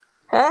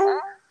Huh?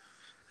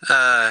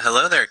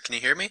 Hello there. Can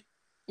you hear me?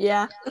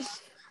 Yeah.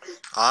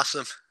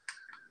 Awesome.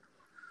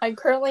 I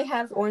currently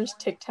have orange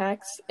Tic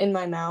Tacs in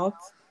my mouth,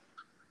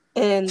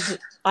 and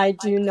I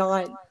do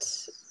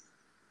not.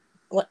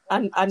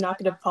 I'm not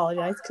going to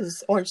apologize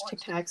because orange Tic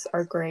Tacs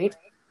are great.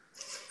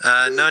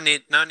 No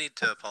need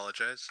to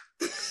apologize.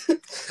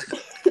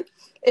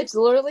 It's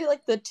literally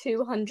like the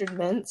 200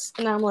 mints,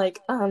 and I'm like,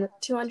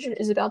 200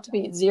 is about to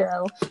be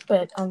zero,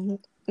 but I'm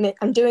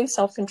doing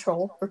self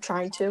control, or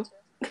trying to.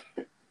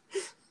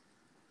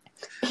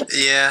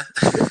 Yeah,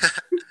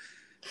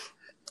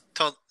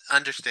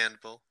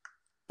 understandable.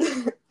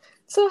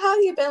 So how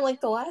have you been?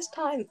 Like the last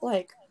time,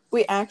 like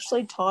we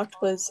actually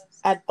talked was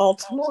at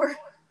Baltimore.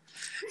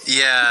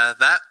 Yeah,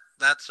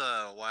 that's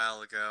a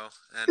while ago,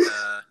 and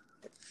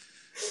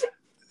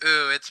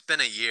ooh, it's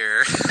been a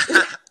year.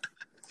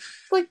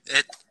 Like,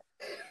 it,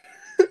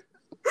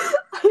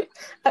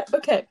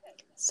 okay,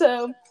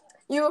 so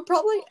you were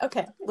probably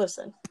okay.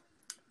 Listen,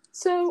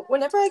 so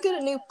whenever I go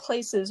to new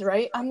places,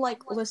 right, I'm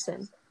like,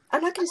 listen,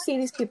 I'm not gonna see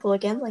these people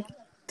again. Like,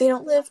 they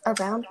don't live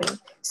around me,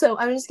 so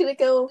I'm just gonna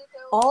go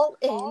all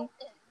in,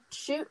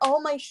 shoot all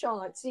my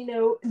shots,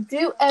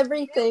 do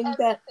everything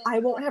that I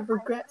won't have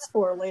regrets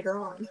for later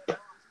on.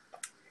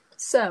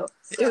 So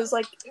it was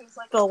like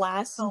the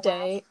last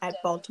day at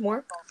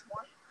Baltimore,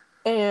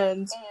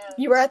 and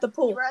you were at the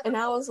pool, and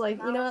I was like,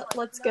 you know what,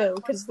 let's go,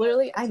 because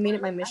literally I made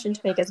it my mission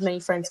to make as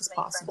many friends as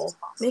possible,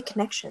 make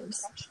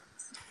connections.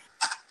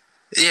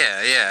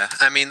 yeah.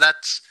 I mean,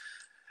 that's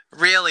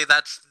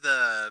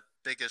the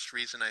biggest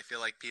reason I feel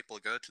like people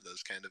go to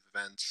those kind of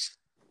events.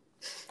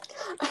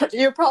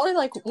 You're probably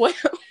like,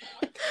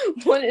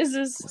 what is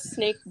this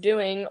snake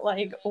doing?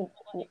 Like,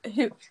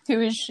 who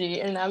is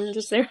she? And I'm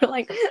just there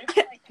like,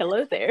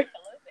 hello there.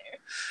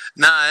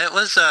 Nah, it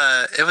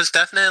was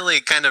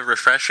definitely kind of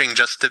refreshing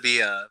just to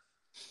be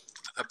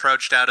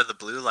approached out of the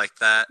blue like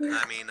that.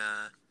 I mean,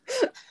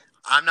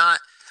 I'm not,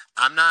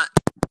 I'm not.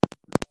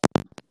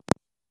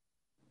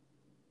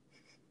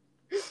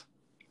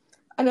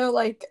 I know,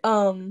 like,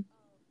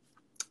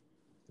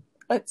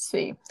 let's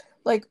see,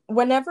 like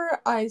whenever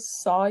I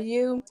saw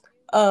you,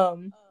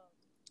 um,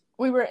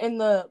 we were in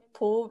the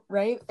pool,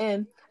 right?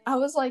 And I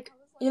was like,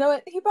 you know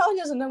what? He probably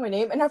doesn't know my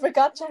name, and I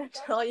forgot to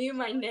tell you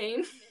my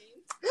name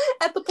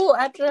at the pool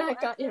after I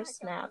got your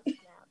snap.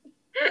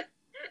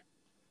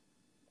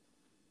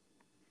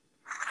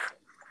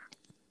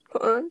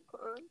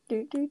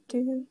 Do, do,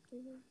 do.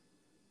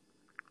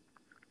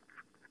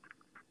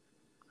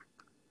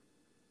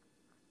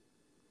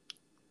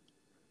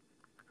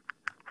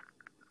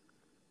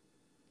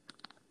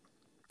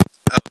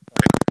 Oh, sorry,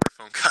 my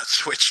microphone got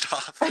switched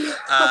off. I know.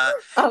 I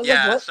was like,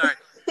 Yeah, what? sorry.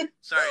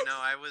 No,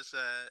 I was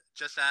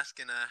just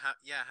asking. How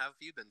have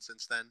you been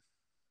since then?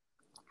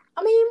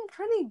 I mean,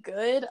 pretty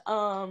good.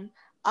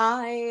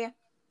 I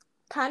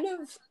kind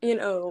of,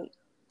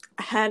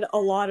 had a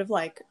lot of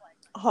like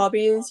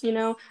hobbies,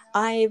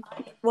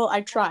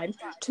 I tried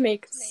to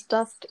make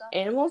stuffed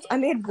animals. I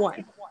made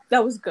one.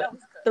 That was good.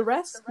 The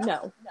rest,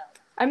 no.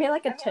 I made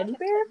like a teddy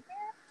bear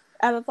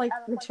out of like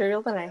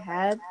material that I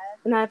had,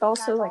 and I've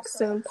also like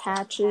sewn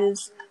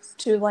patches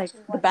to like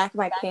the back of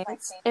my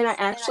pants. And I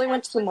actually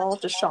went to the mall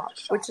to shop,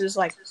 which is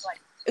like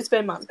it's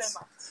been months.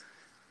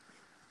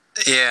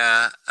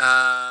 Yeah,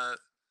 I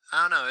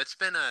don't know. It's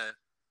been a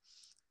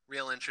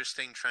real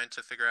interesting trying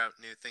to figure out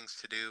new things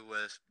to do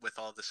with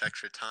all this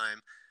extra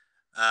time.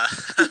 Uh,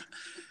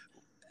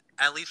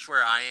 at least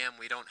where I am,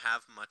 we don't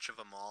have much of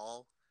a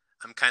mall.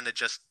 I'm kind of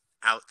just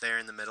out there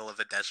in the middle of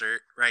a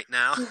desert right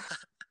now.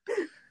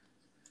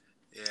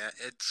 Yeah,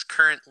 it's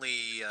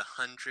currently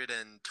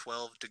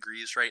 112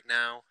 degrees right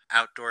now.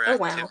 Oh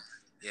wow.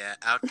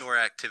 Outdoor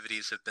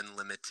activities have been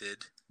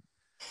limited.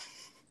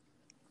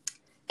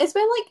 It's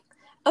been like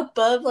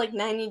above like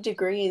 90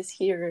 degrees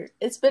here.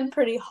 It's been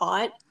pretty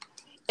hot.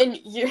 And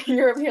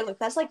you're over here like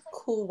that's like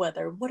cool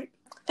weather. What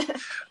you try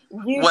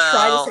to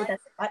Well, say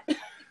that's hot?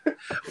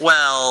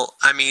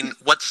 I mean,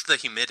 what's the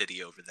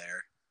humidity over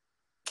there?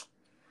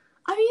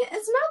 I mean,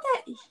 it's not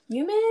that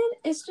humid.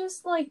 It's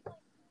just like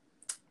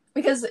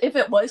because if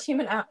it was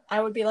humid,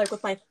 I would be like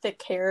with my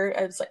thick hair.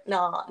 I was like,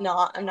 nah,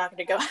 I'm not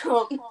gonna go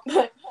out.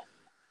 But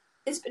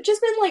it's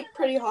just been like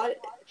pretty hot.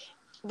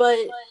 But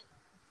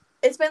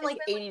it's been like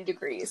 80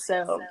 degrees,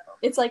 so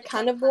it's like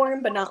kind of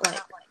warm, but not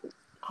like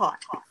hot.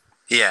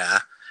 Yeah.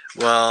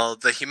 Well,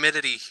 the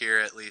humidity here,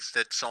 at least,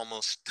 it's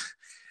almost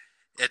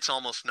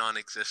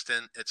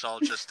non-existent. It's all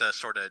just a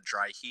sort of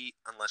dry heat,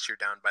 unless you're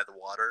down by the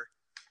water.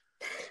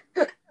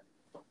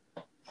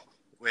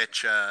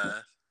 Which,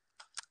 I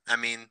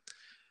mean,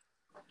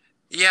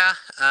 yeah.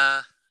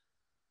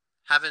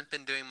 Haven't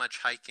been doing much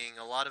hiking.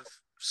 A lot of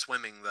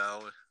swimming,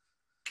 though.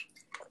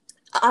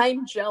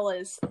 I'm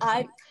jealous.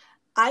 I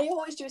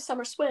always do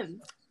summer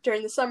swim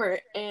during the summer,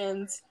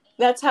 and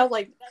that's how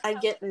like I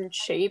get in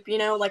shape.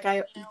 Like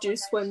I do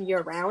swim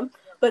year round.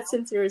 But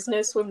since there is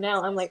no swim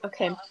now, I'm like,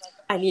 okay,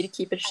 I need to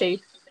keep in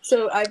shape.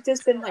 So I've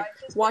just been like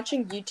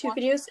watching YouTube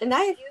videos, and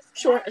I have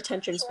short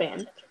attention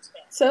span.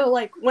 So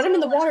like when I'm in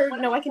the water,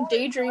 I can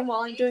daydream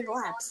while I'm doing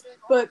laps.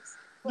 But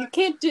you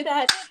can't do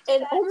that.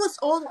 And almost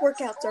all the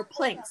workouts are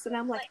planks. And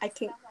I'm like, I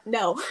can't,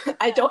 no,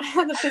 I don't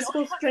have the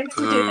physical strength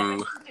to do that.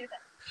 Ooh.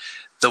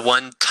 The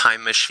one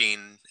time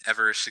machine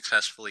ever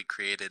successfully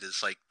created is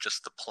like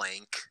just the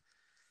plank.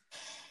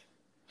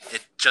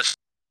 It just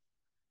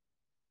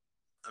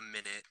a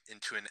minute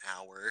into an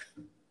hour.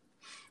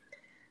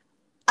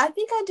 I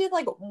think I did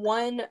like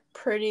one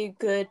pretty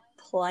good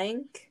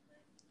plank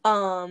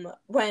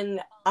when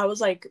I was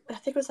like, I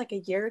think it was like a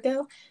year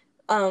ago,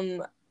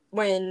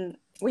 when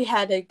we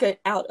had to get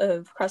out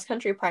of cross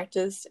country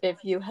practice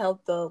if you held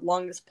the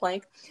longest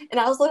plank, and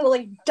I was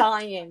literally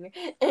dying,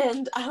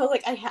 and I was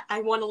like,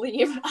 I want to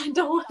leave, I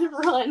don't want to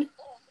run.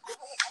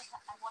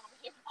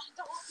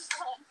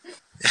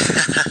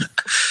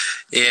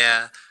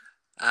 Yeah.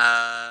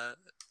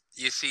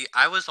 You see,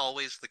 I was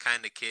always the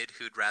kind of kid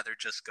who'd rather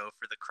just go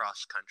for the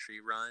cross country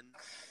run.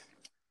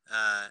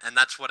 And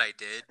that's what I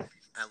did,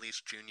 at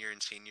least junior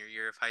and senior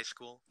year of high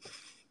school.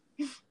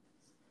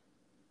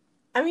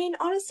 I mean,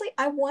 honestly,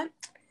 I want,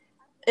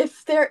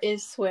 if there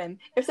is swim.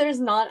 If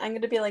there's not, I'm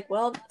gonna be like,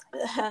 well,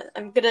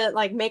 I'm gonna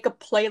like make a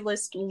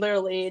playlist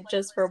literally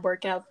just for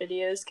workout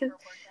videos, because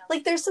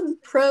like there's some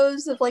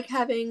pros of like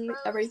having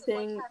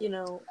everything, you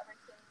know,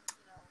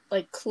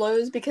 like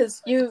closed,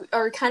 because you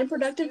are kind of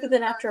productive, but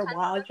then after a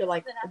while you're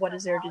like, what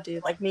is there to do?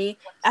 Like me,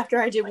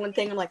 after I do one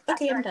thing, I'm like,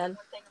 okay, I'm done.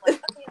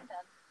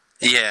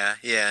 Yeah,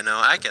 no,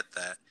 I get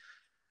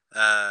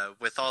that.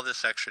 With all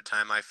this extra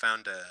time, I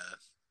found a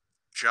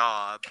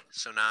job,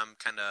 so now I'm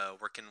kind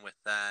of working with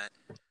that.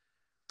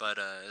 But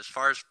as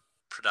far as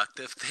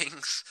productive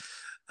things,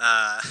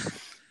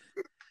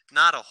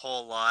 not a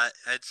whole lot.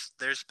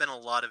 There's been a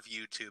lot of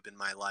YouTube in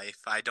my life.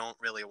 I don't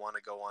really want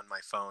to go on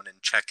my phone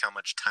and check how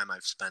much time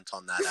I've spent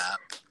on that app.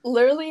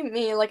 Literally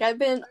me, like I've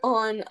been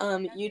on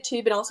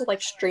YouTube and also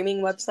like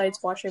streaming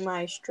websites, watching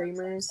my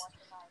streamers,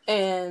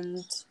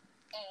 and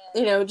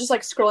you know, just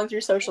like scrolling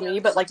through social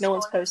media, but like no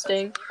one's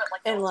posting.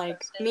 And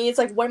like me, it's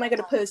like, what am I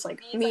gonna post?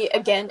 Like me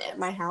again at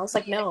my house?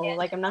 Like no,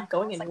 like I'm not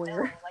going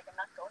anywhere.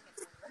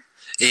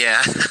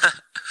 Yeah.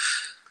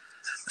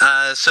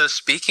 So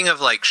speaking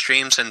of like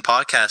streams and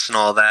podcasts and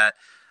all that,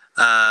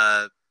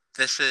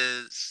 this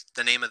is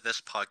the name of this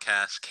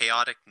podcast,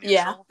 Chaotic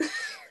Neutral.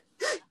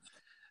 Yeah.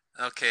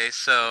 Okay,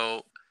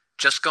 so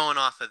just going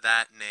off of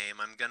that name,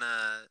 I'm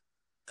gonna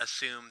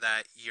assume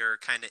that you're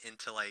kind of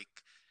into like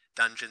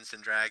Dungeons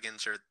and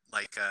Dragons or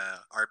like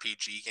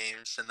RPG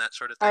games and that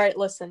sort of thing. All right,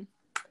 listen.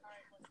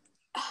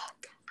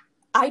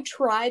 I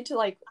tried to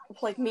like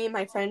me and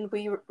my friend,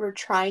 we were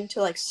trying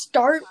to like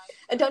start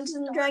a Dungeons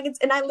and Dragons,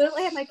 and I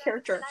literally had my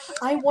character.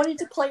 I wanted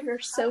to play her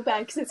so bad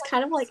because it's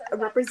kind of like a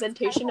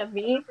representation of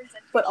me,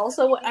 but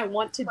also what I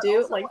want to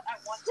do. Like,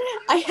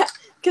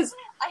 because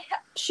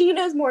she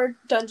knows more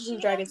Dungeons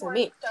and Dragons than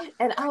me,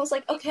 and I was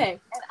like, okay,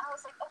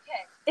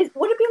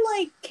 would it be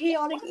like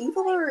chaotic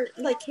evil or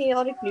like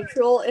chaotic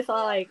neutral if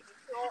I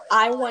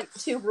want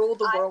to rule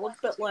the world,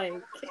 but like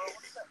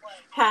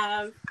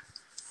have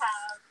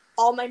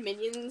all my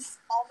minions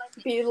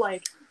be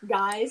like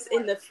guys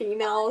and the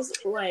females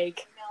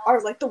like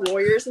are like the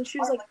warriors? And she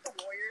was like,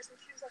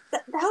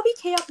 that would be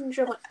chaos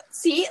neutral.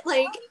 See,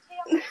 like,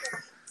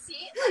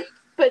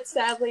 but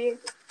sadly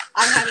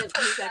I haven't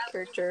used that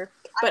character,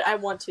 but I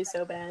want to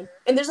so bad.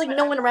 And there's like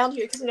no one around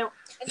here, because you know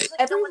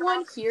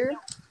everyone here,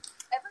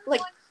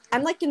 like,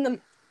 I'm like in the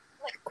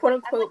quote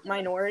unquote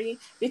minority,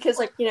 because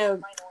like, you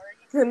know,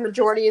 the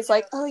majority is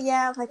like, oh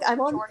yeah, like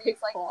I'm on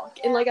TikTok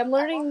and like I'm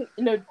learning,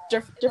 you know,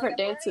 different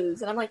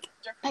dances, and I'm like,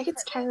 that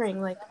gets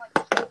tiring. Like,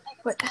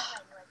 but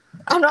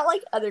I'm not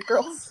like other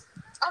girls.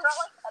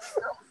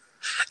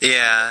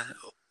 Yeah.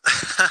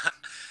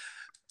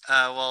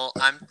 Well,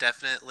 I'm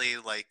definitely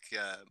like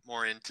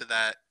more into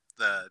that,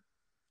 the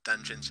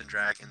Dungeons and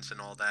Dragons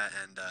and all that,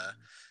 and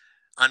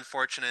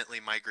unfortunately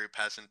my group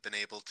hasn't been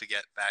able to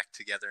get back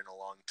together in a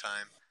long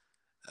time.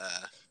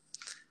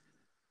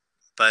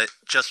 But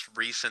just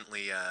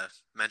recently,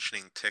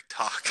 mentioning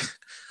TikTok,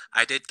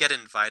 I did get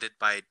invited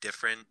by a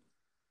different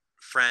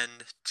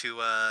friend to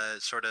a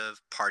sort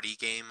of party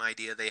game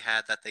idea they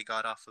had that they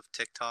got off of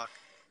TikTok.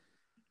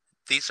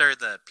 These are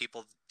the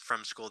people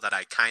from school that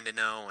I kind of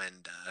know,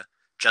 and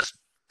just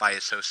by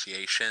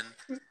association,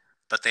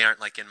 but they aren't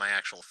like in my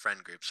actual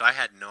friend group, so I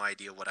had no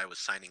idea what I was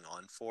signing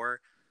on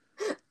for.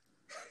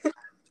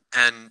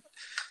 And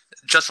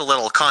just a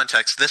little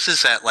context, this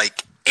is at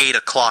like 8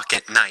 o'clock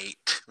at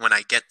night when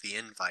I get the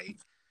invite,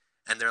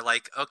 and they're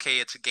like, okay,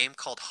 it's a game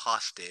called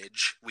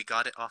Hostage, we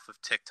got it off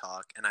of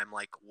TikTok, and I'm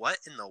like, what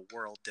in the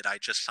world did I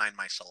just sign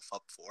myself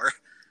up for?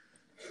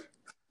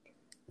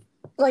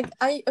 Like,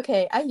 I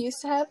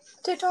used to have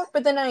TikTok,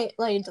 but then I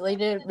like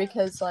deleted it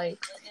because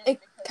like it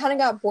kind of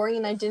got boring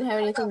and I didn't have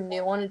anything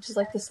new on it, just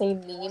like the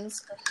same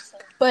memes.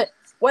 But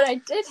what I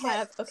did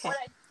have, okay,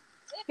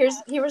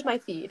 here's my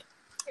feed.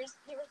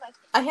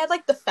 I had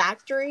like the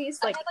factories,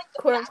 like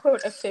quote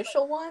unquote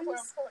official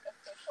ones.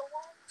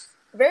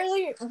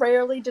 Very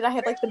rarely did I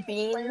have like the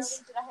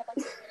beans.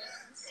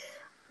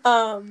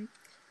 And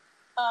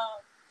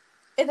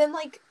then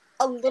like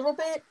a little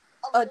bit,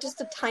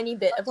 just a tiny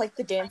bit of like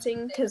the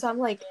dancing, because I'm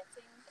like,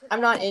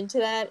 I'm not into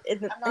that.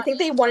 And I think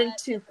they wanted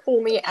to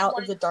pull me out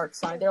of the dark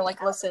side. They're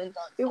like, listen,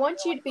 we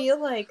want you to be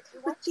like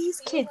with these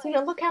kids. You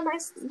know, look how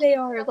nice they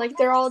are. Like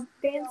they're all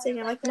dancing.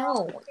 I'm like,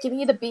 no, give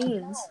me the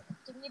beans.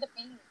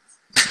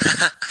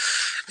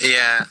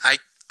 Yeah,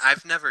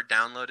 I've never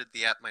downloaded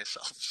the app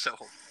myself, so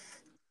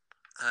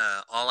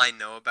all I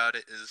know about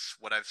it is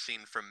what I've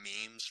seen from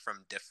memes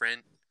from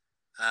different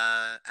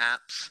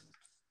apps.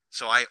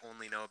 So I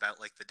only know about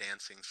like the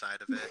dancing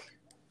side of it.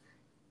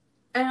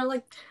 And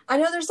like, I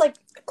know there's like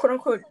quote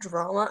unquote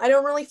drama. I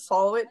don't really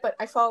follow it, but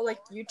I follow like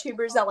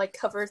YouTubers that like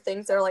cover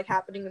things that are like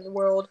happening in the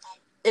world.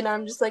 And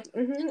I'm just like,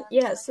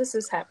 yes, this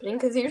is happening.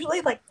 Because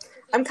usually, like,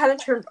 I'm kind of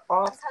turned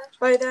off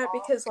by that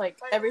because, like,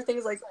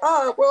 everything's like,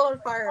 oh, world on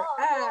fire,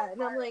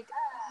 and I'm like,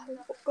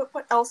 but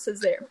what else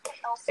is there?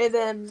 And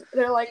then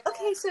they're like,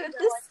 okay, so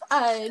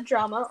this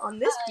drama on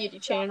this beauty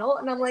channel,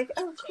 and I'm like,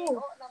 oh,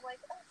 cool.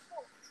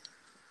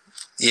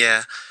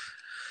 Yeah.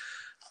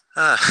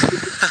 Uh,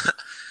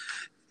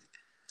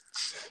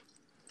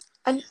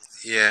 And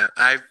yeah,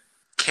 I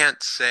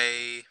can't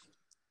say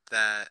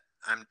that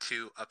I'm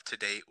too up to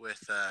date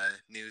with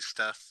news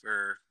stuff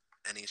or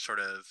any sort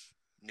of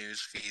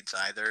news feeds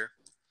either.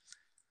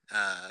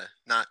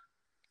 Not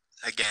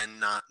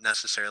not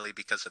necessarily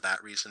because of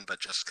that reason, but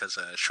just because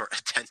of short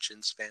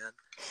attention span.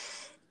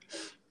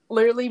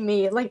 literally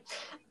me, like,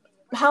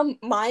 how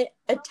my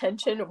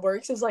attention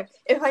works is like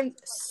if I'm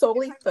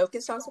solely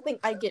focused on something,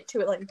 I get to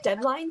it like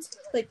deadlines.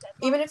 Like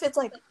even if it's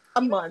like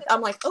a month,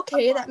 I'm like,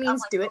 okay, that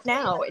means do it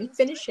now and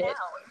finish it.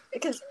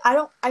 Because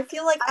I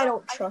feel like I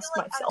don't trust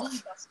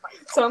myself.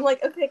 So I'm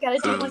like, okay, I gotta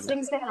do these Ooh.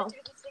 things now.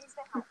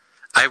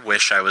 I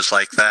wish I was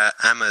like that.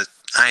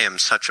 I am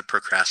such a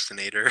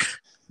procrastinator.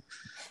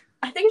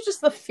 I think it's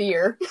just the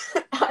fear.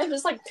 I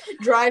just like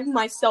drive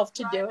myself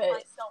to do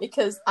it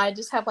because I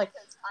just have like,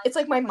 it's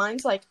like my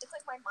mind's like,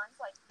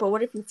 but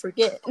what if you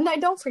forget? And I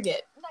don't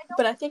forget.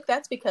 But I think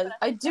that's because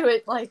I do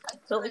it like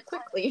really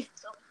quickly.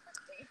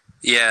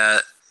 Yeah,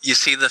 you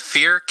see, the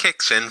fear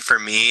kicks in for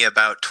me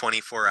about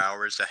 24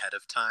 hours ahead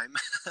of time.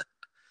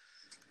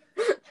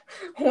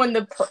 when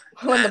the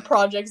And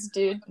project's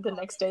due the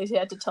next day, you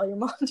had to tell your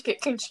mom to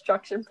get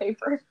construction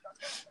paper.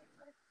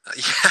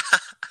 yeah.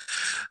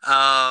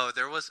 Oh,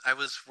 I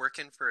was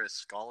working for a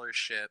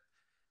scholarship,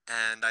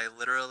 and I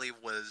literally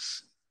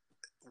was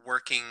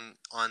working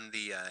on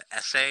the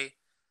essay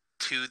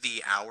to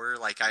the hour.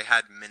 Like I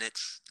had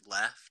minutes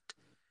left,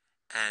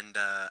 and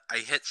I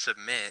hit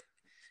submit,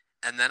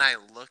 and then I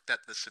looked at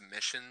the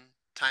submission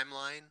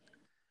timeline,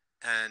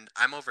 and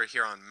I'm over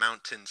here on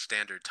Mountain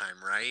Standard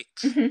Time, right?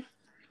 Mm-hmm.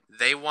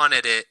 They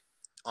wanted it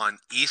on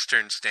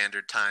Eastern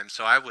Standard Time,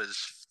 so I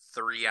was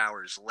 3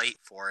 hours late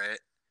for it.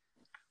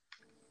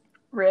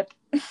 Rip.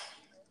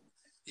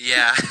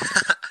 Yeah.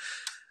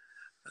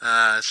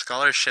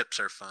 Scholarships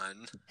are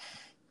fun.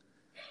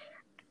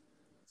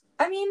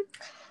 I mean,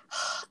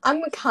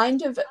 I'm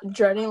kind of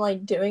dreading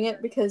like doing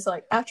it because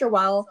like after a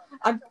while,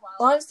 I'm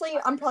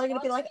probably gonna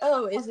be like,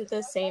 oh, is it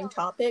the same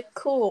topic?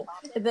 Cool.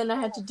 And then I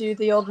had to do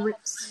the old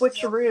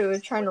switcheroo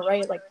trying to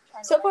write like.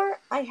 So far,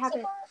 I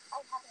haven't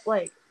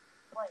like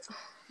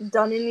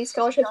done any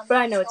scholarships, but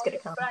I know it's gonna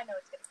come.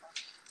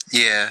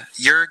 Yeah,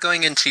 you're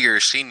going into your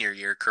senior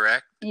year,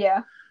 correct?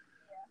 Yeah.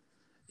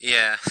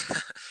 Yeah.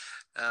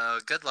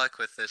 Good luck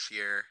with this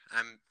year.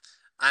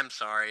 I'm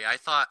sorry. I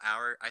thought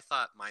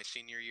my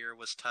senior year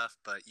was tough,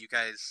 but you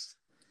guys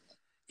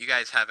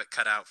have it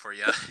cut out for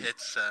you.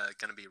 It's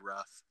gonna be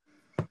rough.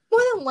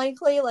 More than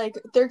likely, like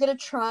they're gonna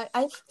try.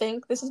 I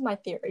think this is my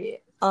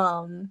theory.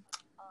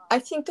 I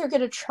think they're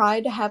gonna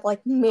try to have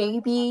like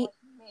maybe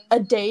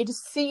a day to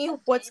see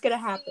what's gonna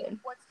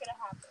happen.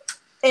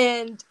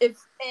 And if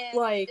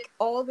like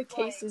all the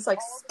cases like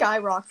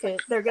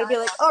skyrocket, they're gonna be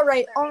like, all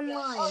right,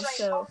 online.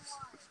 So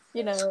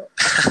you know,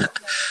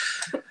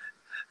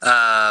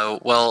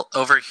 Well,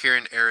 over here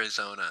in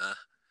Arizona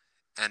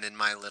and in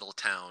my little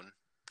town,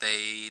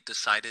 they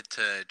decided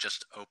to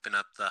just open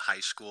up the high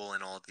school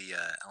and all the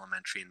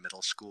elementary and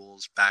middle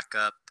schools back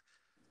up.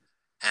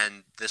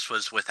 And this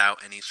was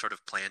without any sort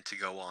of plan to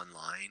go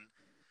online.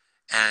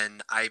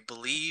 And I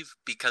believe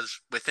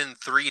because within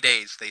 3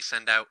 days they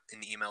send out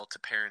an email to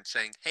parents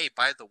saying, "Hey,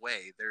 by the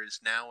way, there is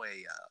now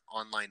a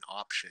online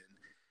option."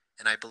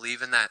 And I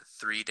believe in that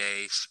 3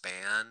 day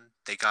span,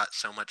 they got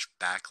so much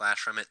backlash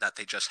from it that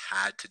they just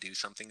had to do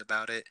something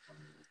about it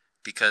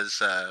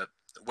because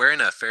we're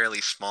in a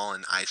fairly small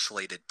and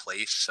isolated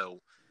place,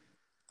 so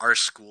our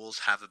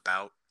schools have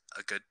about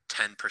a good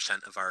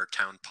 10% of our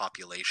town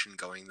population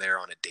going there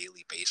on a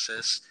daily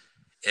basis.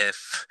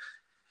 If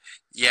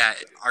yeah,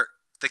 our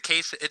the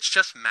case it's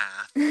just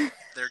math.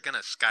 They're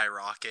gonna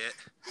skyrocket.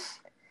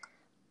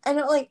 and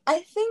like I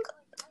think,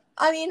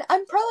 I mean,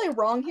 I'm probably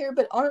wrong here,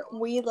 but aren't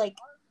we like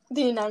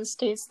the United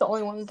States the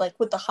only one like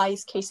with the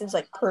highest cases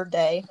like per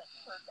day?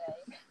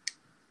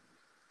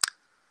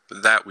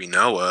 That we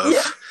know of.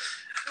 Yeah.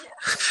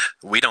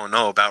 We don't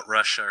know about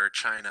Russia or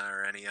China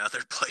or any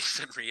other place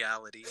in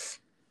reality.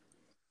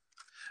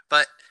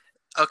 But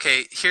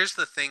okay, here's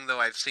the thing though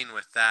I've seen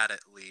with that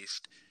at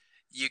least.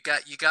 You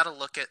got to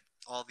look at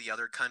all the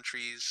other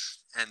countries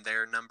and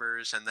their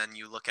numbers, and then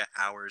you look at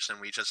ours and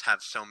we just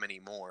have so many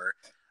more.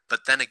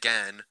 But then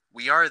again,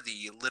 we are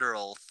the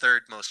literal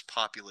third most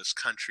populous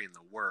country in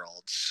the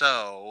world,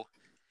 so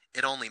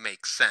it only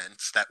makes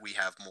sense that we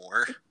have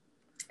more.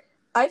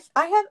 I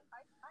have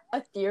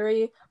a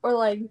theory, or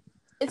like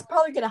it's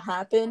probably gonna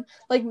happen.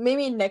 Like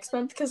maybe next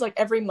month, because like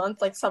every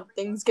month, like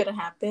something's gonna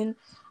happen.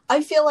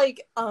 I feel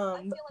like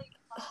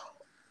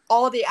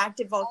all the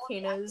active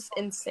volcanoes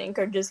in sync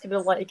are just gonna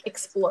like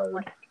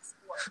explode.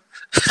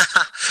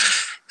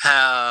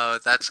 Oh,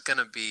 that's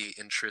gonna be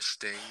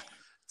interesting.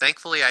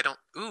 Thankfully, I don't.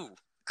 Ooh,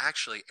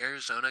 actually,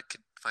 Arizona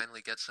could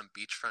finally get some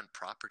beachfront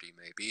property,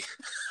 maybe.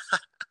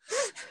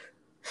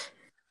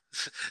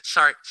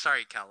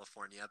 Sorry,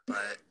 California,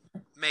 but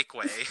make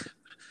way.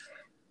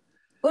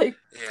 Like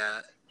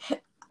Yeah.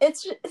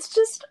 it's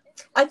just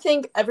I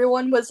think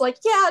everyone was like,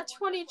 yeah,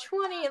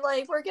 2020,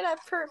 like we're gonna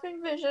have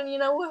perfect vision,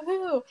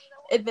 woohoo.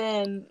 And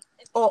then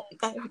all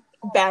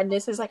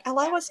badness is like,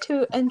 allow us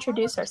to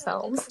introduce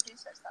ourselves.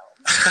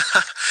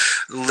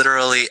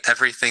 Literally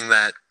everything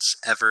that's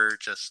ever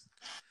just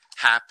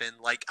happened.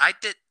 Like I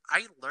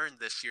learned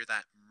this year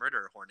that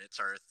murder hornets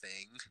are a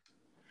thing.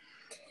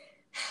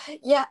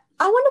 Yeah,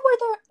 I wonder where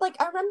they're like.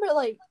 I remember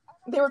like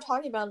they were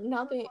talking about it.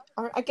 Now they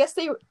are. I guess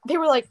they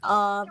were like,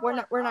 we're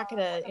not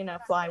gonna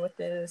fly with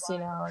this.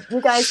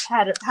 You guys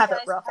have it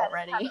rough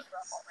already.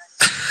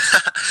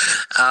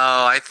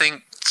 Oh, I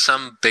think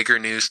some bigger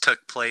news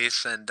took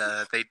place, and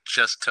they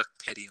just took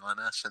pity on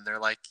us, and they're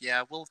like,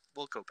 "Yeah, we'll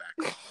go back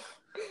home."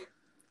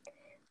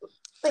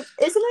 Like,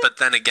 isn't it? But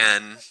then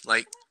again,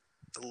 like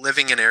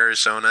living in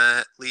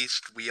Arizona, at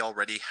least we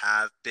already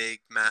have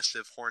big,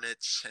 massive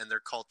hornets, and they're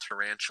called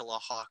tarantula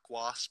hawk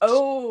wasps.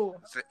 Oh,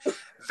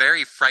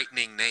 Very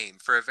frightening name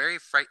for a very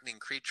frightening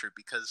creature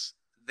because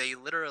they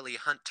literally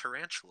hunt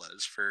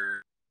tarantulas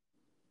for.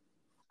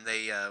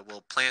 They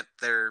will plant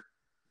their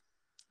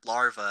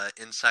larva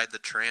inside the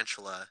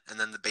tarantula, and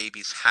then the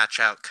babies hatch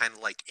out, kind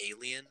of like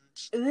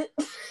aliens. is it?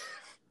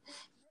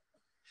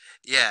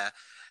 Yeah,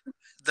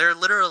 they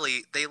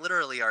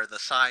literally are the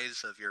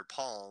size of your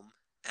palm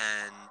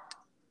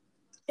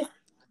and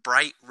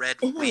bright red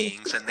Ew.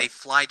 wings, and they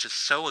fly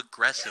just so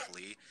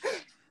aggressively.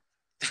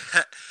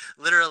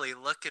 Literally,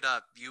 look it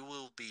up. You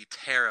will be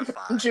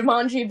terrified.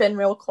 Jumanji been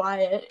real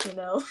quiet.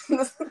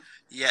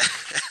 Yeah.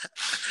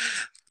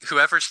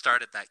 Whoever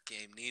started that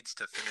game needs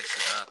to finish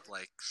it up.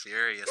 Like,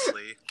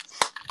 seriously.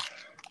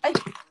 Isn't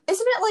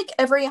it like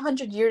every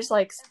 100 years,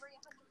 like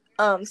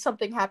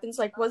something happens?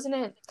 Like, wasn't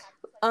it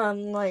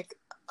like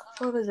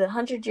what was it,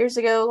 100 years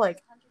ago?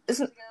 Like,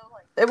 isn't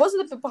it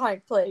wasn't the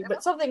bubonic plague,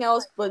 but something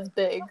else was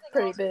big,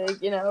 pretty big.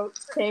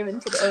 Came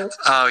into the earth.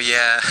 Oh,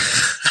 yeah.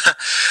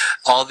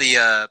 All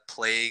the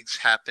plagues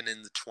happen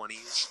in the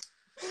 20s.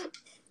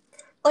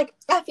 Like,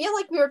 I feel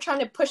like we were trying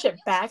to push it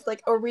back,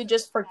 like, or we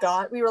just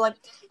forgot. We were like,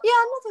 yeah,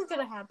 nothing's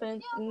gonna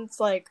happen, and it's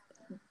like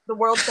the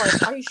world's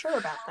like, are you sure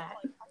about that?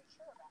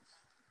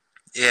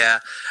 Yeah.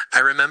 I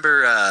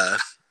remember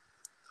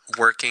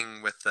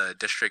working with the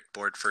district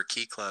board for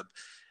Key Club,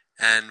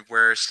 and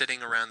we're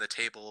sitting around the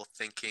table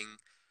thinking,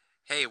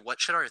 hey, what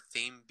should our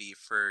theme be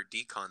for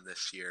Decon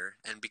this year?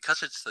 And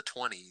because it's the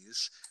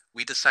 20s,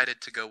 we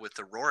decided to go with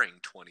the Roaring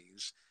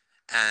 20s.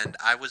 And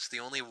I was the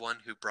only one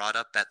who brought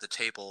up at the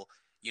table,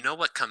 you know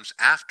what comes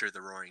after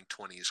the Roaring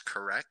 20s,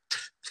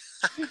 correct?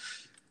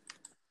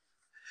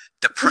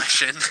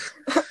 Depression.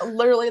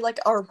 Literally, like,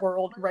 our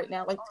world right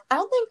now. Like, I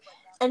don't think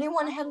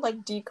anyone had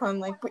like decon.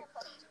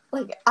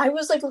 Like I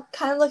was like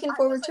kind of looking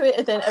forward to it,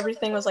 and then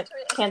everything was like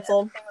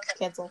canceled.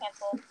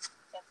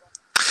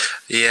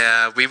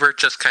 Yeah, we were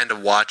just kind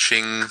of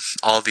watching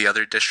all the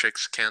other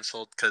districts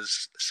canceled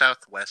because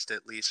Southwest,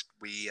 at least,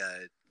 we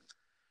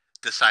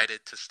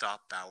decided to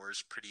stop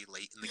ours pretty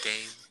late in the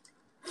game.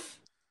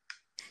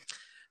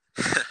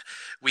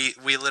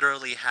 we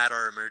literally had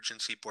our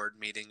emergency board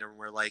meeting and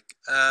we're like,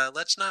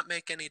 let's not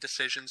make any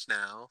decisions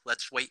now.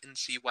 Let's wait and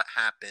see what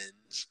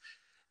happens,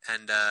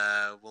 and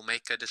we'll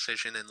make a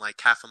decision in like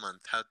half a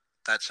month. How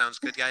that sounds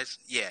good, guys?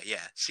 Yeah.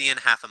 See you in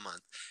half a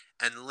month.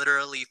 And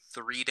literally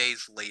 3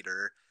 days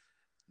later,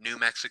 New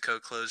Mexico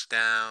closed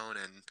down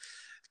and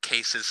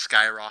cases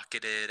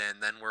skyrocketed, and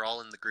then we're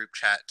all in the group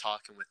chat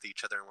talking with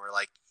each other, and we're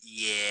like,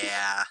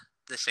 yeah,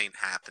 this ain't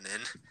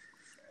happening.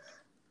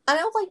 I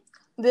know, like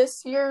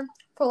this year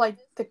for like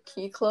the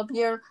Key Club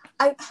year,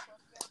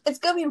 it's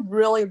gonna be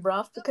really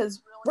rough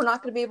because we're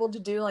not gonna be able to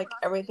do like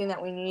everything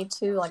that we need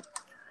to. Like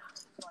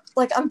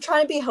I'm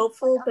trying to be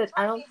hopeful, but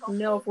I don't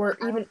know if we're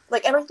even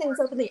like everything's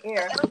up in the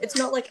air. It's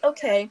not like,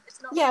 okay,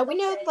 yeah, we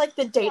know like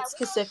the date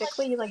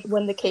specifically, like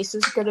when the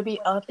cases are gonna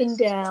be up and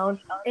down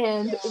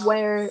and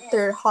where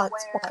their hot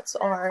spots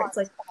are. It's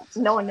like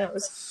no one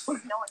knows.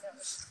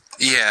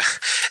 Yeah,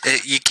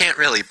 you can't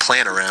really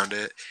plan around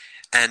it.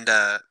 And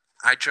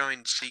I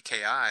joined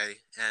CKI,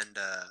 and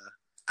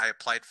I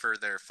applied for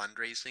their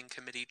fundraising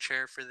committee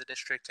chair for the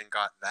district and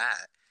got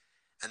that.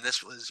 And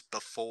this was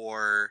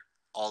before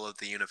all of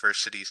the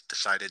universities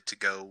decided to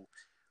go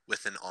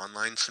with an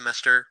online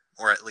semester,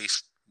 or at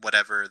least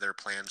whatever their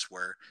plans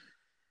were.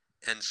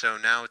 And so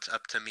now it's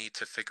up to me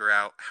to figure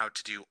out how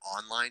to do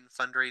online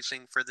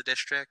fundraising for the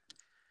district.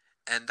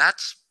 And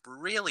that's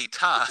really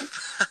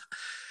tough.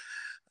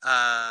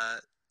 uh,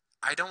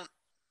 I don't,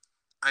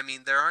 I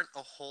mean, there aren't a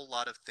whole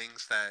lot of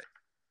things that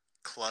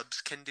clubs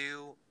can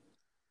do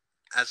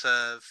as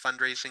a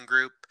fundraising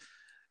group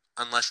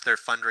unless they're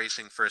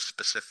fundraising for a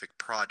specific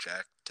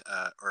project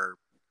or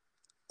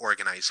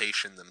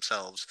organization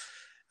themselves.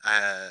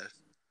 Uh,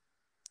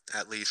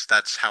 at least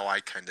that's how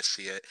I kind of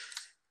see it.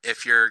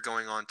 If you're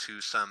going on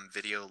to some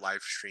video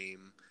live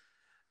stream,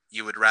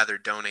 you would rather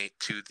donate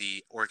to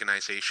the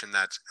organization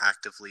that's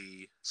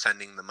actively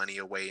sending the money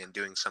away and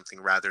doing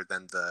something rather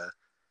than the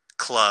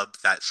club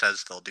that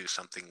says they'll do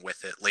something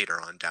with it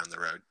later on down the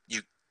road.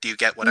 Do you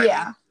get what I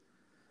Yeah. mean?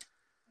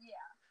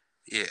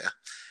 Yeah.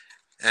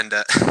 And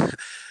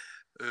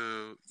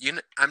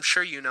I'm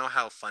sure you know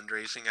how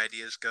fundraising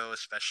ideas go,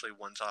 especially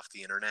ones off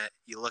the internet.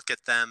 You look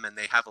at them, and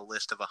they have a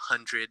list of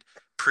 100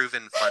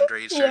 proven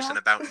fundraisers, Yeah. and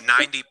about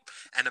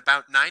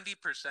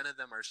 90% of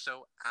them are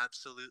so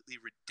absolutely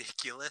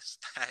ridiculous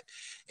that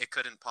it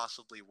couldn't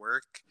possibly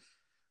work.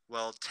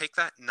 Well, take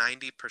that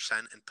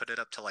 90% and put it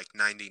up to like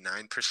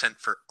 99%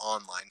 for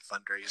online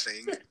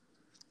fundraising.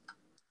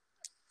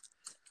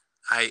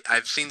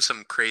 I've seen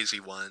some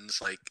crazy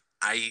ones. Like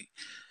I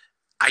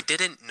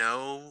didn't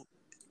know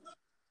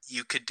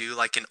you could do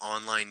like an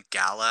online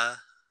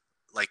gala,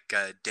 like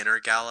a dinner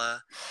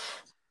gala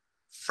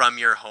from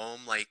your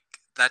home. Like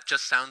that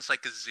just sounds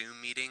like a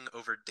Zoom meeting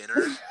over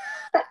dinner.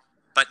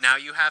 But now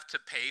you have to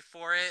pay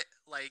for it.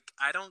 Like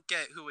I don't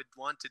get who would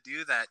want to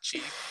do that,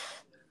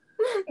 Chief.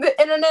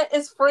 The internet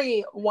is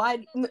free.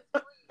 Why?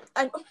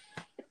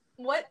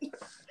 What?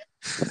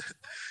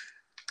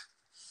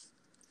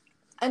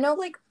 I know,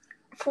 like,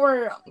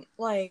 for,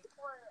 like,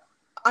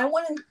 I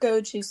want to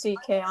go to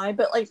CKI,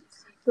 but, like,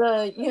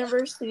 the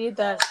university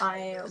that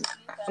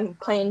am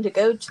planning to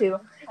go to,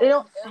 they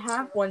don't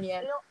have one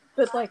yet.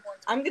 But, like,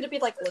 I'm gonna be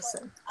like,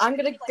 listen, I'm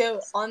gonna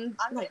go on,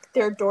 like,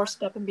 their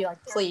doorstep and be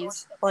like,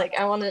 please, like,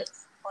 I want to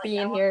be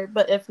in here,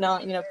 but if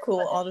not,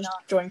 cool, I'll just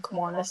join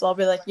Kiwanis. I'll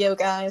be like, yo,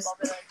 guys.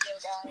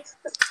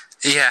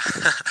 Yeah,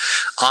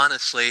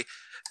 honestly,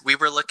 we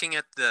were looking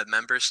at the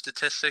member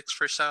statistics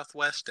for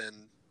Southwest,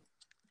 and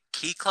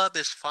Key Club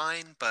is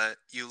fine, but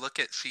you look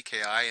at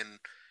CKI and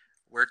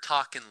we're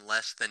talking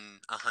less than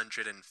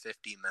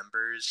 150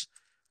 members.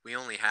 We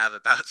only have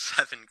about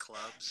 7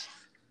 clubs.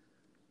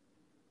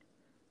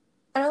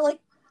 And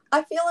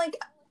I feel like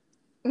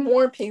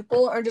more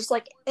people are just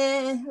like,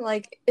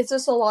 like, it's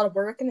just a lot of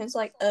work, and it's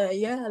like,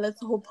 yeah, that's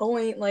the whole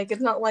point. Like,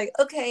 it's not like,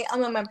 okay,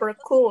 I'm a member,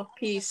 cool,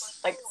 peace,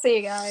 like, see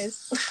you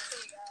guys.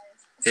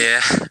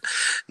 Yeah,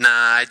 nah,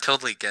 I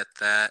totally get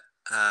that.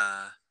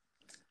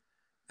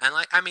 And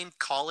like, I mean,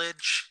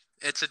 college,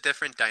 it's a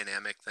different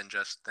dynamic than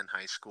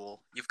high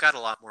school. You've got a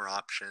lot more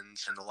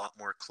options and a lot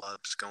more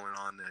clubs going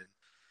on and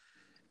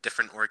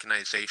different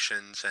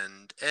organizations,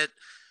 and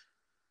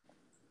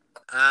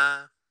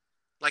uh,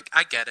 like,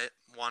 I get it,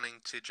 wanting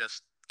to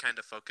just kind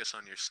of focus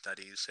on your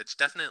studies. It's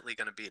definitely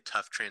going to be a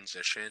tough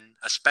transition,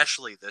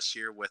 especially this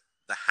year with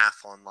the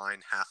half online,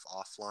 half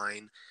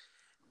offline.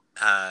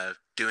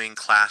 Doing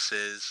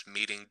classes,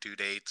 meeting due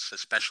dates,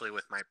 especially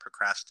with my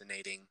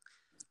procrastinating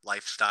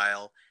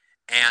lifestyle,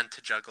 and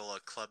to juggle a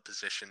club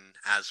position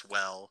as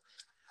well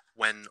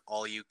when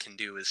all you can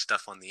do is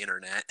stuff on the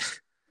internet.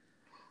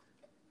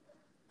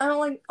 And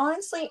like,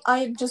 honestly,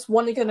 I just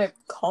want to go to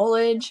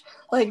college,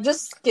 like,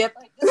 just skip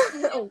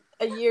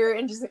a year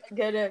and just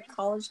go to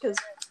college, because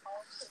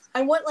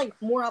I want, like,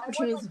 more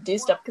opportunities to do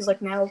stuff, because,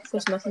 like, now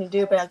there's nothing to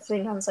do, but at the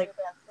same time, it's like,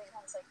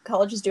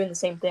 college is doing the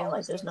same thing,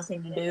 like, there's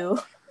nothing to do.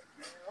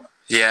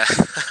 Yeah.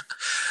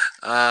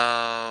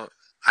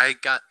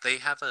 They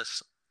have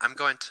I'm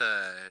going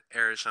to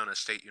Arizona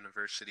State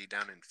University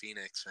down in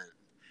Phoenix, and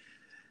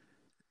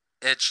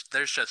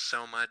there's just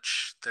so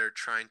much they're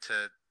trying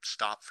to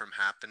stop from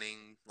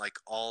happening. Like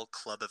all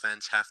club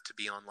events have to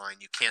be online.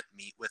 You can't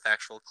meet with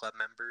actual club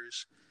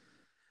members.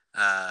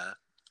 Uh,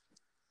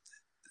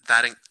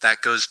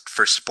 that goes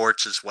for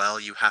sports as well.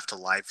 You have to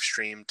live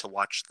stream to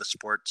watch the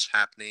sports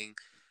happening.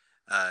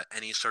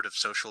 Any sort of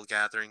social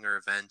gathering or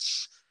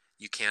events,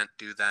 you can't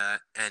do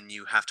that, and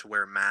you have to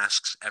wear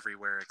masks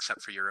everywhere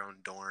except for your own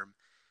dorm.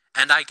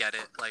 And I get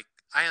it. Like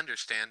I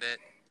understand it,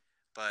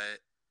 but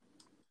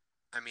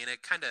I mean,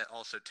 it kind of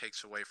also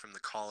takes away from the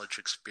college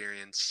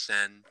experience,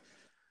 and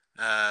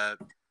uh,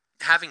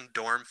 having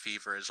dorm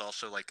fever is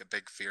also like a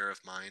big fear of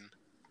mine.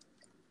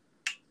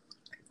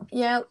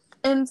 Yeah,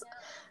 and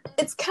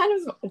it's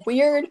kind of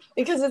weird,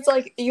 because it's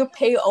like, you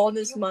pay all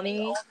this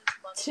money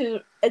to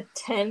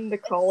attend the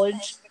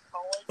college,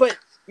 but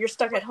you're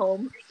stuck at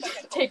home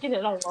taking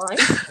it online.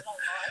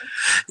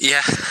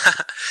 Yeah.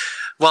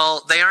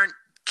 Well, they aren't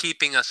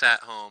keeping us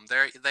at home.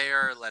 They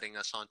are letting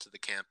us onto the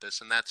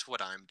campus, and that's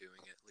what I'm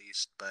doing at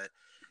least. But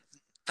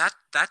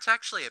that's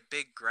actually a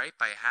big gripe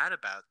I had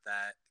about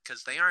that,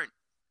 because they aren't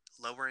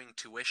lowering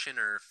tuition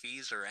or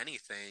fees or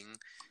anything.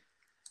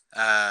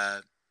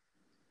 Uh,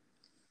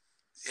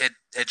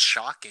 it's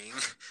shocking.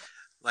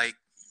 Like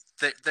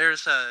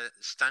there's a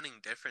stunning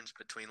difference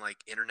between like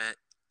internet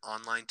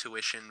online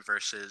tuition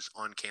versus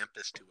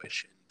on-campus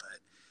tuition, but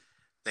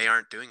they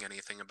aren't doing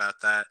anything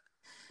about that.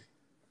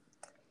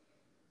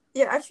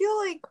 Yeah, I feel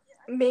like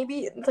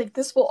maybe like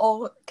this will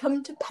all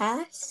come to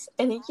pass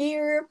in a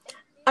year.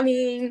 I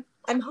mean,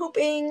 I'm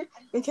hoping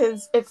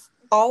because if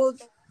all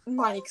of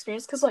my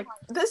experience, because like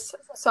this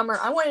summer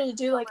I wanted to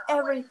do like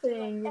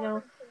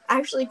everything,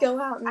 actually go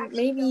out and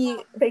maybe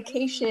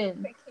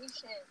vacation.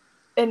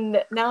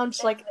 And now I'm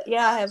just like,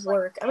 yeah, I have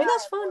work. I mean,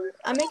 that's fun.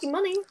 I'm making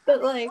money,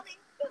 but like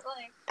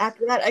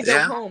after that, I go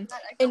Yeah. home.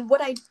 And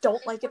what I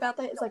don't like about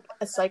that is like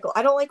a cycle.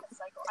 I don't like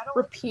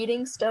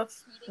repeating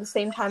stuff the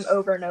same time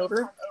over and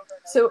over.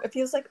 So it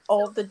feels like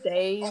all the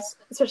days,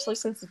 especially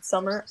since it's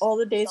summer, all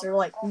the days are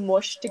like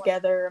mushed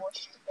together.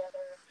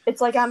 It's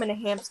like I'm in a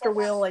hamster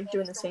wheel, like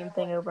doing the same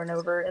thing over and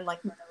over, and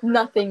like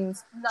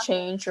nothing's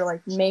changed or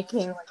like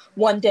making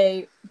one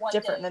day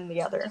different than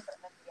the other.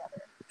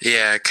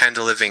 Yeah, kind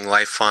of living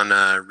life on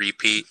a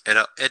repeat.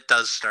 It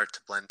does start to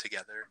blend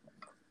together.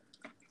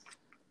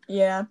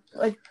 Yeah,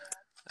 like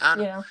I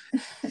don't know.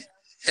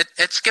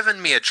 It's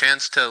given me a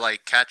chance to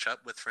like catch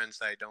up with friends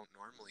that I don't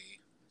normally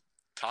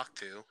talk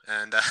to,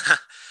 and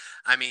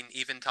I mean,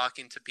 even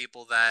talking to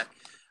people that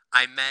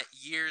I met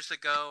years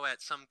ago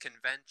at some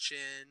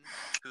convention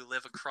who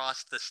live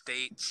across the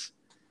states.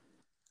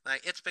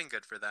 Like, it's been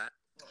good for that.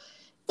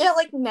 Yeah,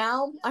 like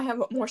now I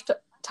have more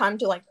time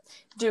to like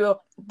do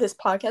this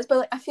podcast, but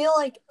like I feel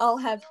like I'll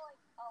have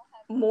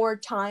more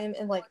time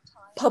and like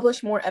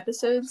publish more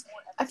episodes.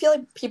 I feel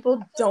like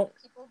people don't.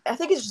 I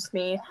think it's just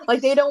me.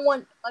 Like they don't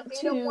want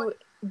to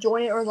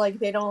join it, or like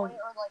they don't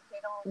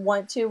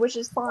want to, which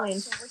is fine.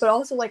 But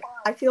also like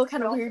I feel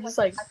kind of weird just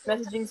like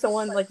messaging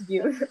someone like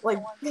you, like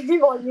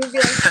people like you, be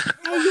like,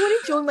 "Hey, you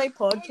want to join my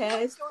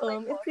podcast? It's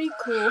pretty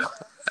cool."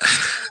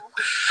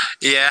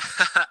 Yeah.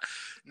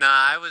 Nah,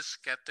 I was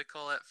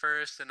skeptical at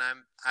first, and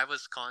I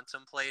was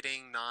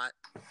contemplating not,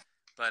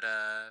 but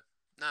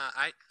nah,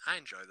 I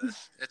enjoy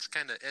this.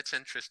 It's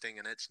interesting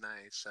and it's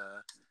nice.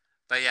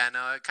 But yeah,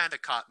 no, it kind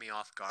of caught me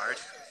off guard.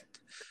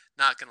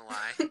 Not gonna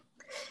lie.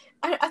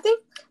 I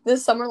think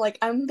this summer like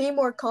I'm being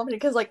more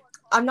confident because like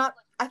I'm not.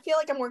 I feel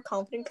like I'm more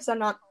confident because I'm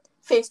not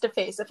face to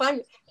face. If I'm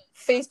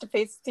face to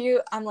face with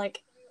you, I'm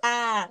like,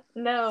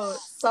 no,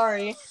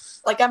 sorry.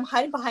 Like I'm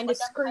hiding behind a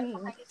screen,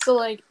 so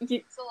like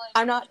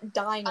I'm not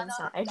dying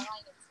inside.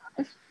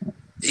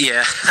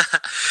 Yeah.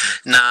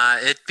 Nah,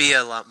 it'd be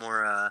a lot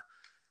more.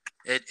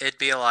 It'd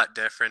be a lot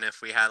different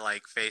if we had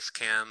like face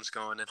cams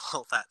going and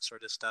all that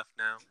sort of stuff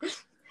now.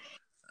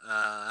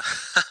 Uh,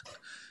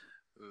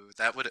 ooh,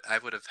 I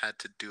would have had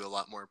to do a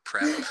lot more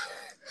prep.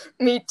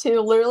 Me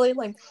too. Literally,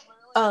 like,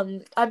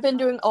 I've been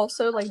doing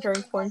also like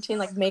during quarantine,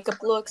 like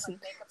makeup looks and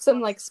some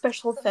like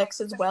special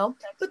effects as well.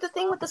 But the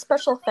thing with the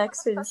special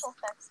effects is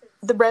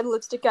the red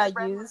lipstick I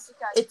use,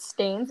 it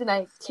stains, and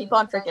I keep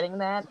on forgetting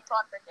that.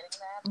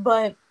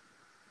 But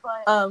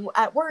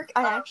at work,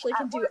 I actually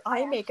can do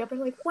eye makeup,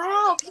 and like,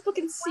 wow, people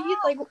can see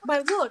like my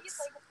looks.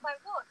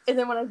 And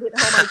then when I get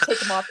home, I take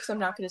them off because I'm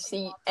not going to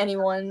see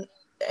anyone.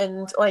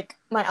 And like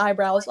my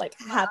eyebrows, like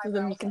half of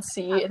them you can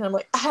see, and I'm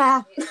like,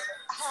 ah.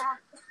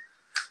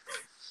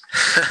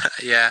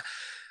 Yeah.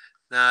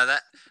 No,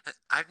 that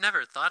I've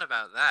never thought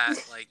about that.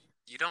 Like,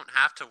 you don't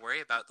have to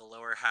worry about the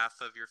lower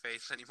half of your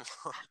face anymore.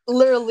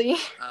 Literally,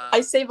 I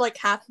Uh, save like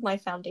half of my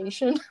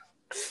foundation.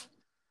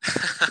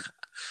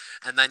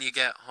 and then you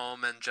get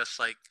home and just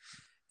like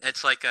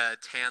it's like a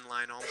tan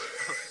line almost.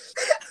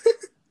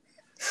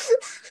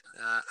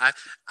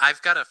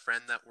 I've got a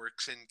friend that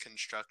works in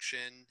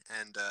construction,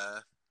 and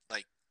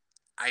like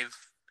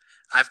I've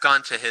I've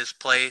gone to his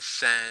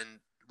place and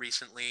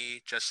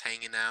recently just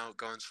hanging out,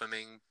 going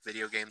swimming,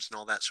 video games, and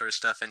all that sort of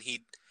stuff, and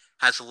he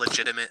has a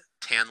legitimate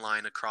tan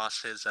line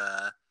across his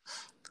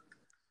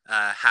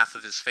half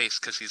of his face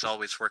because he's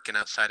always working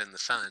outside in the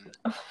sun.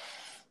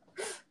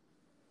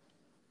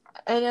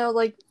 I know,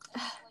 like,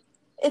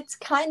 it's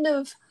kind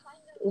of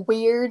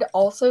weird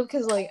also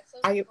because like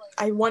I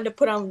wanted to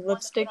put on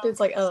lipstick, but it's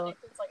like, oh,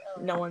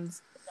 no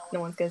one's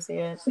gonna see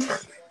it.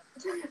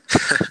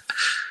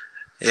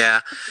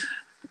 Yeah.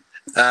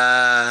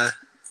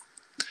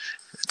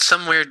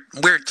 Some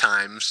weird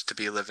times to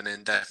be living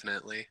in,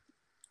 definitely.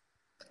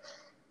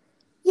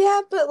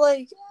 Yeah, but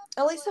like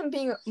at least I'm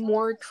being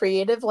more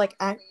creative. Like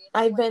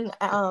I've been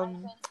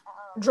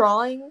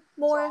drawing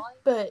more,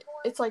 but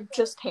it's like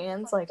just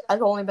hands. Like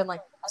I've only been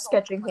like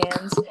sketching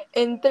hands,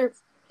 and they're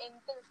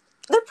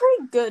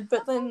pretty good.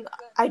 But then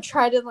I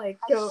try to like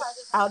go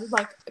out of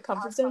my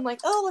comfort zone. Like,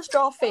 oh, let's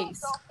draw a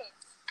face.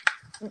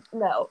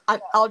 No,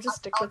 I'll just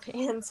stick with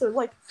hands. So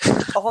like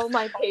all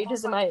my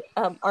pages in my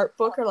art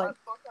book are like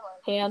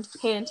hand,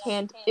 hand,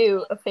 hand,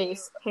 ew, a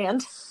face,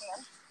 hand.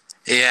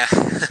 Yeah.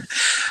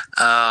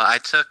 I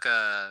took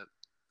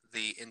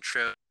the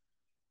intro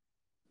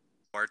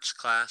arts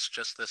class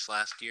just this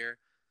last year,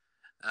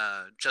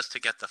 just to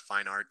get the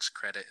fine arts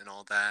credit and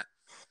all that.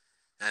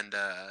 And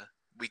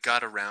we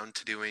got around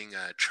to doing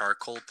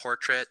charcoal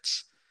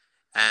portraits,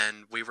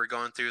 and we were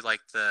going through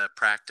like the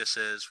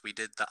practices. We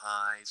did the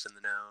eyes and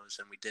the nose,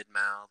 and we did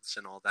mouths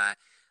and all that.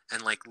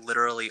 And like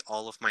literally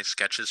all of my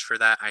sketches for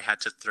that, I had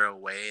to throw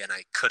away, and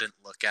I couldn't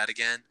look at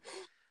again.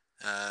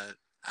 Uh,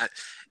 I,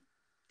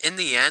 in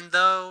the end,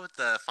 though,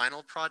 the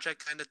final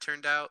project kind of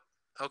turned out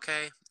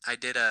okay. I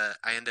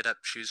ended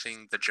up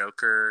choosing the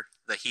Joker,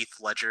 the Heath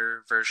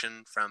Ledger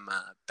version from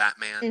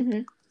Batman,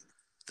 Mm-hmm.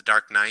 The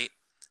Dark Knight,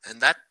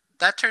 and that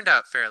turned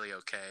out fairly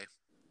okay.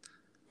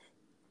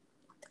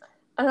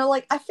 I know,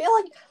 like I feel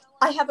like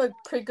I have a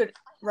pretty good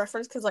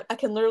reference because like I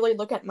can literally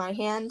look at my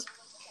hand,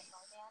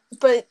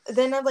 but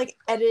then I like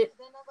edit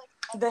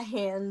the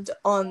hand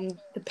on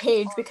the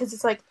page because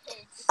it's like,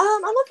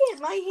 I'm looking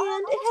at my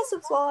hand. It has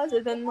some flaws,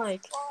 and then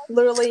like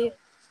literally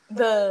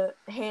the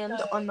hand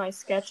on my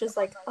sketch is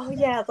like, oh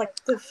yeah, like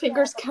the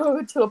fingers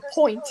go to a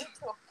point.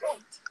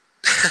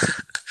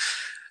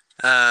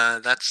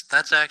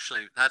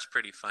 That's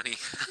pretty funny.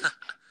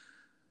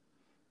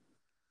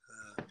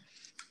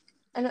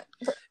 And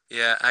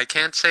Yeah, I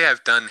can't say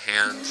I've done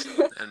hands,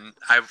 and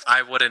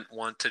I wouldn't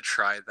want to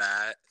try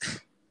that.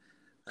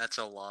 That's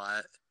a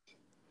lot.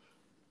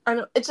 I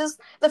know it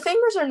just the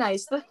fingers are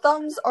nice. The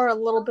thumbs are a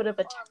little bit of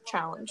a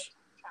challenge.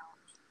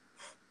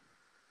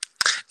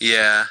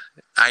 Yeah,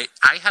 I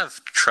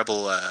have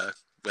trouble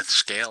with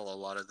scale a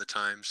lot of the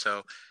time.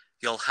 So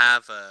you'll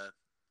have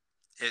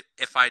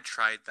if I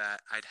tried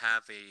that, I'd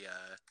have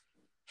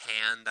a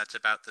hand that's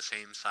about the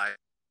same size,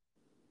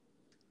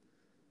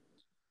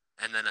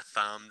 and then a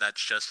thumb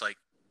that's just like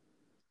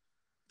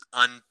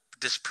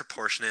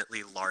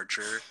disproportionately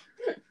larger.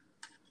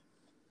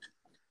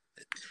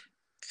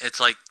 It's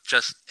like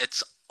just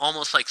it's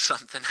almost like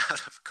something out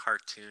of a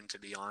cartoon, to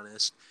be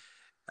honest.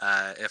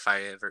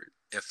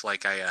 If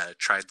like I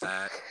tried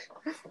that.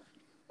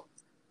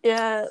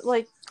 Yeah,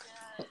 like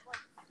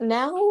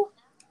now.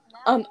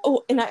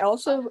 Oh, and I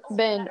also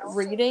been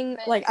reading.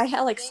 Like I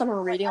had like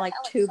summer reading, like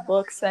 2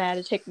 books that I had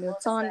to take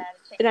notes on,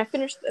 and I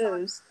finished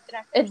those.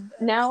 And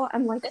now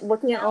I'm like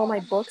looking at all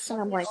my books,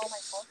 and I'm like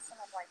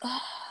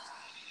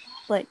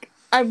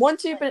I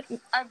want to, but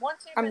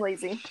I'm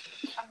lazy.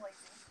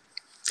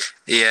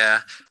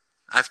 Yeah,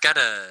 I've got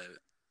a.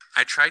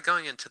 I tried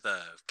going into the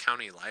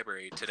county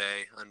library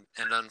today,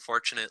 and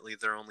unfortunately,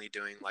 they're only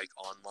doing like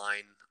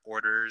online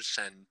orders,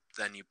 and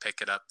then you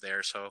pick it up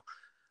there. So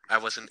I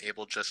wasn't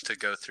able just to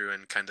go through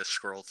and kind of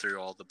scroll through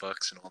all the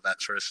books and all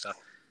that sort of stuff.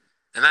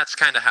 And that's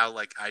kind of how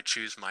like I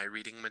choose my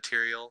reading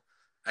material.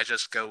 I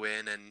just go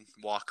in and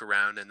walk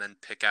around and then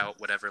pick out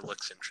whatever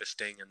looks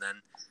interesting, and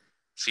then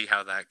see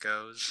how that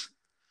goes.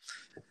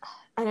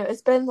 I know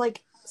it's been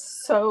like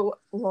so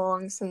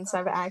long since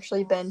I've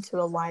actually been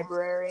to a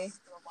library.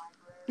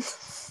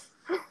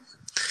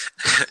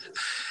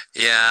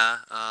 Yeah,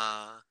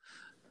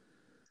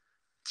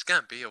 it's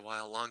gonna be a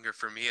while longer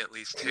for me at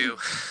least too.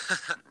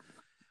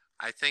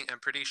 I'm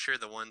pretty sure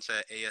the ones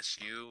at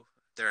ASU,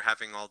 they're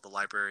having all the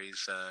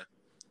libraries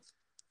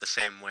the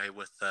same way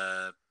with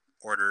the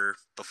order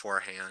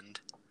beforehand.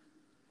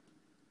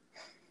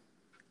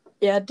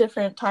 Yeah,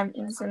 different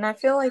times, and I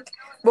feel like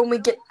when we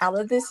get out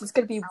of this, it's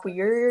gonna be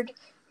weird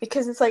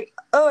because it's like,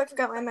 oh, I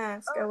forgot my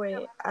mask. Oh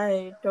wait,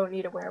 I don't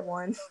need to wear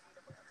one.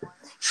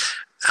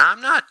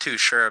 I'm not too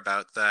sure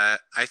about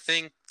that. I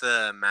think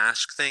the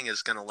mask thing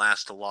is going to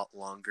last a lot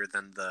longer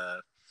than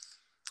the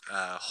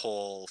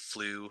whole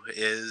flu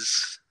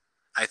is.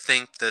 I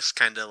think this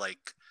kind of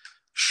like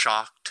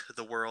shocked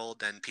the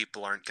world, and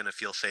people aren't going to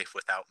feel safe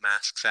without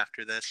masks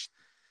after this.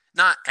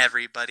 Not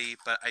everybody,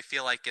 but I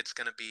feel like it's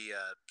going to be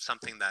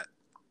something that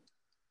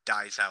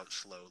dies out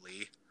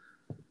slowly.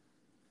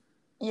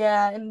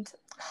 Yeah, and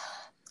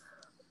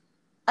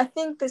I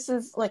think this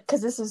is like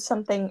because this is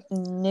something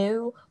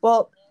new.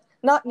 Well,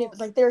 not new.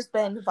 Like there's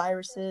been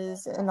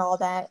viruses and all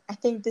that. I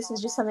think this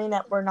is just something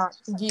that we're not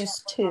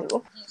used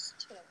to.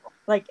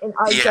 Like in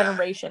our Yeah.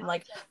 generation,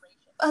 like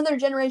other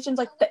generations,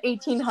 like the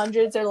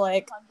 1800s, are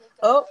like,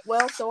 oh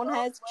well, someone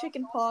has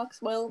chicken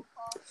pox. Well,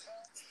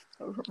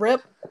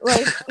 rip.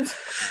 Like,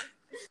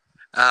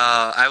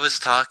 I was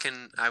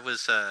talking.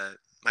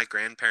 My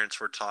grandparents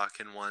were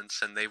talking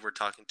once, and they were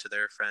talking to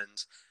their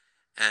friends,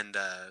 and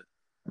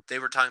they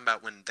were talking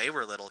about when they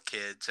were little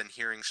kids and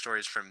hearing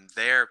stories from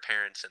their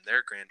parents and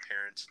their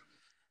grandparents.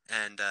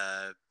 And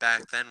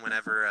back then,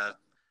 whenever a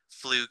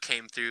flu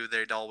came through,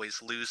 they'd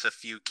always lose a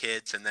few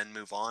kids and then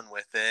move on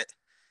with it.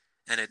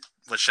 And it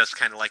was just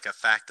kind of like a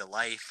fact of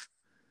life.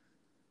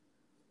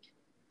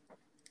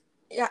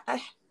 yeah,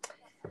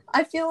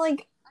 I feel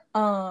like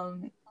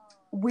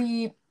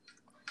we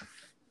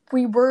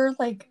we were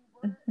like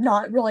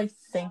not really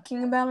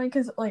thinking about it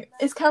because like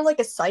it's kind of like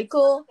a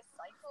cycle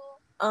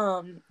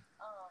um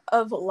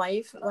of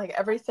life. Like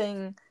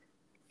everything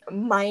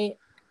might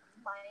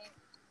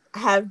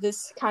have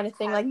this kind of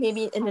thing, like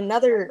maybe in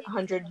another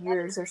 100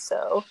 years or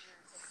so.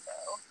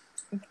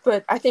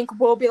 But I think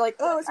we'll be like,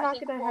 oh, it's not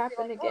gonna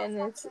happen again.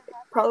 It's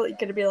probably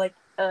gonna be like,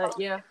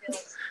 yeah.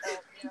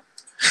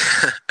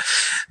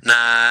 Nah,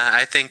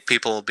 I think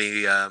people will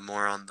be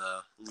more on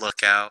the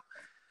lookout.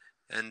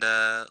 And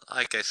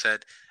like I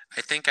said,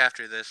 I think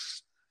after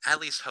this, at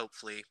least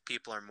hopefully,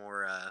 people are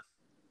more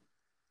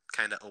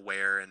kind of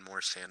aware and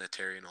more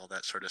sanitary and all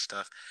that sort of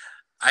stuff.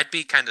 I'd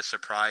be kind of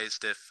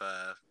surprised if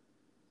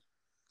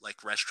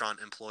like restaurant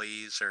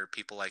employees or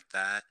people like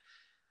that.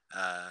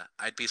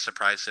 I'd be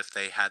surprised if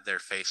they had their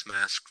face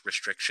mask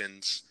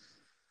restrictions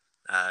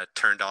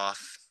turned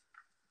off,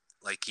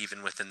 like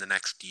even within the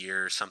next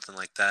year or something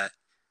like that.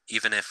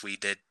 Even if we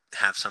did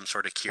have some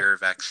sort of cure,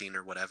 vaccine,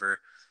 or whatever,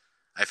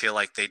 I feel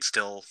like they'd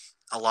still,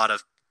 a lot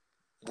of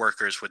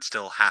workers would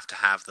still have to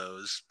have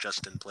those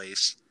just in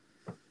place.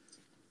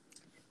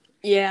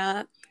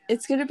 Yeah,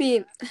 it's gonna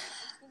be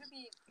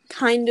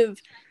kind of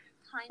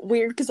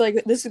weird because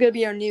like this is gonna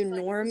be our new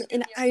norm,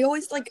 and I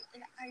always like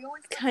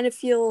kind of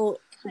feel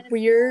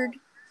weird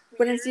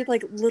when I see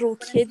like little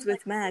kids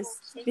with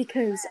masks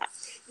because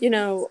you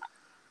know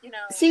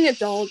seeing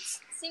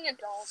adults,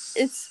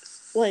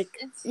 it's like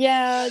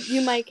yeah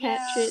you might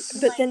catch it,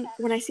 but then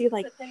when I see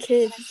like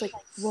kids, it's like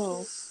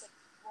whoa.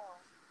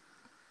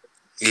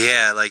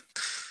 Yeah, like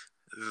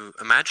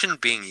imagine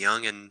being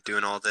young and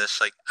doing all this.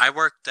 Like I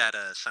worked at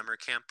a summer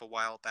camp a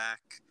while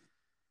back,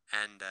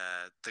 and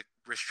the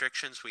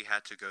restrictions we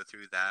had to go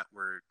through that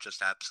were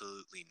just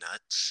absolutely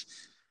nuts.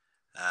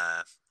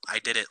 Uh, I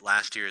did it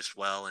last year as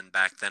well, and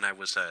back then I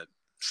was a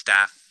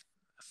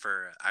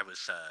I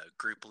was a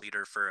group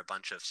leader for a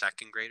bunch of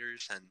second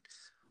graders, and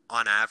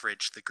on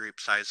average, the group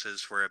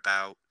sizes were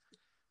about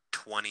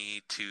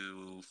 20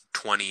 to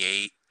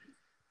 28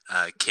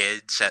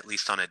 kids, at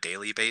least on a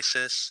daily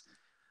basis.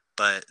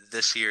 But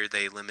this year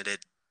they limited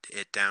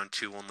it down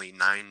to only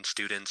 9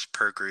 students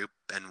per group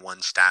and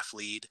one staff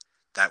lead.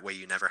 That way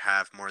you never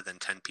have more than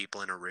 10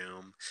 people in a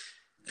room.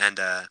 And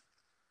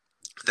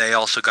they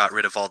also got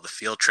rid of all the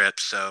field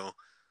trips, so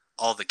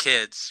all the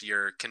kids,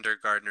 your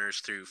kindergartners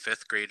through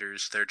fifth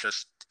graders,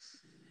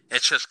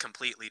 it's just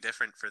completely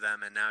different for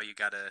them, and now you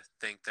gotta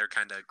think they're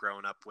kind of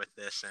growing up with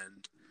this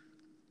and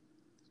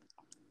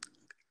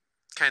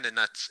kind of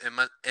nuts.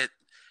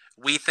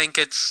 We think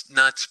it's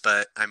nuts,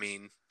 but I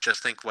mean,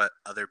 just think what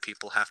other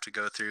people have to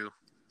go through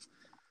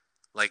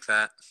like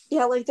that.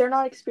 Yeah, like they're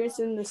not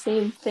experiencing the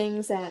same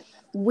things that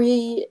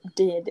we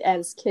did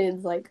as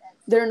kids. Like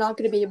they're not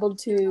going to be able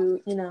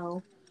to,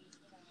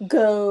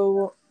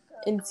 go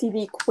and see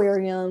the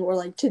aquarium or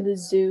like to the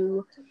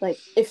zoo. Like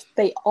if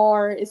they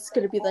are, it's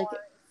going to be like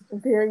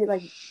very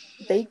like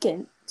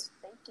vacant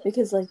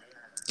because like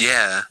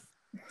Yeah.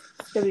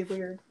 it's going to be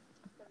weird.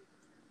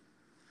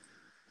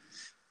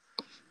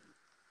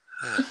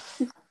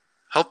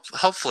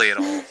 Hopefully it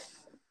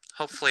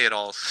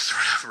all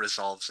sort of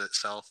resolves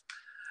itself.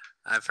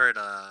 I've heard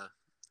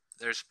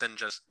there's been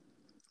just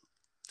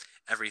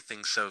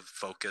everything so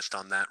focused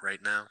on that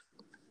right now.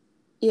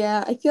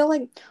 Yeah, I feel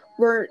like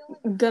we're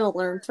going to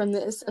learn from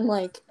this and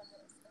like,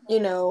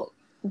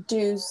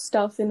 do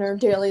stuff in our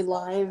daily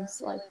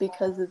lives like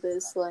because of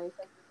this, like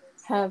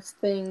have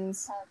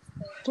things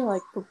to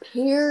like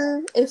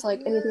prepare if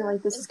like anything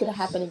like this is gonna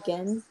happen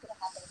again.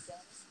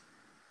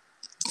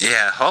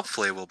 Yeah,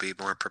 hopefully we'll be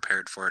more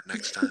prepared for it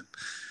next time.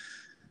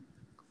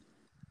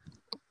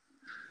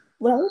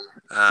 Well,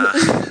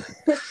 Uh,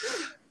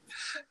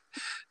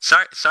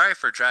 sorry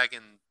for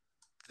dragging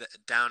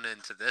down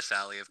into this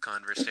alley of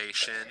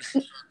conversation.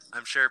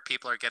 I'm sure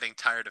people are getting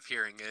tired of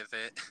hearing of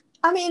it.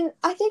 I mean,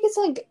 I think it's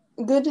like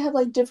good to have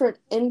like different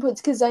inputs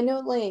because I know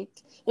like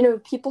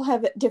people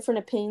have different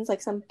opinions.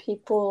 Like some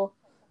people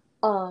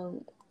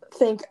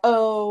think,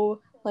 oh,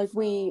 like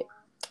we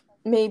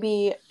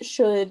maybe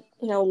should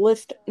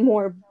lift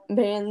more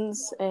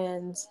bans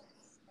and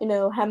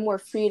have more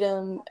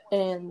freedom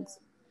and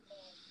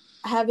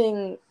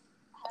having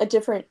a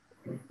different,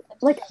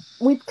 like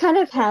we kind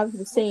of have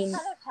the same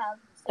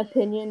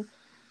opinion,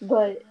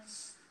 but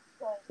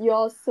you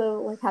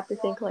also like have to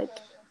think like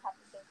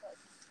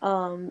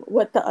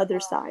what the other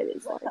side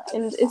is like,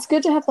 and it's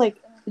good to have like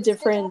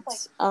different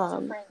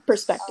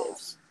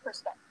perspectives.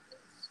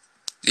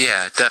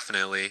 Yeah,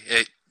 definitely.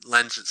 It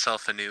lends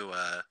itself a new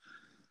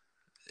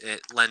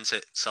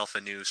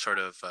sort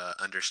of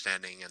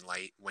understanding and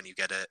light when you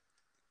get it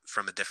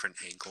from a different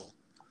angle.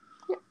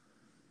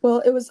 Well,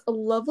 it was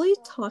lovely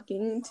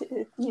talking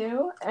to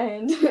you,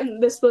 and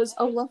this was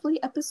a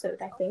lovely episode,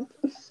 I think.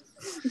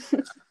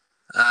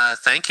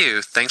 Thank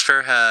you. Thanks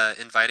for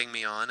inviting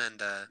me on,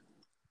 and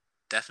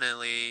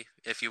definitely,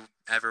 if you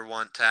ever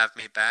want to have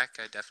me back,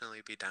 I'd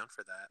definitely be down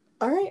for that.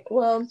 All right,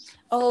 well,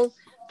 I'll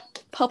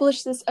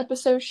publish this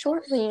episode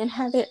shortly and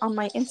have it on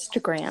my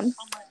Instagram.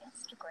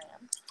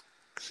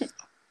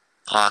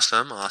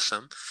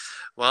 Awesome.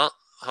 Well,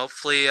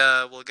 hopefully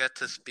we'll get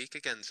to speak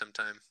again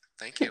sometime.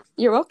 Thank you.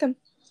 You're welcome.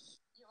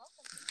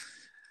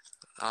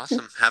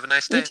 Awesome. Have a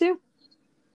nice You day. too.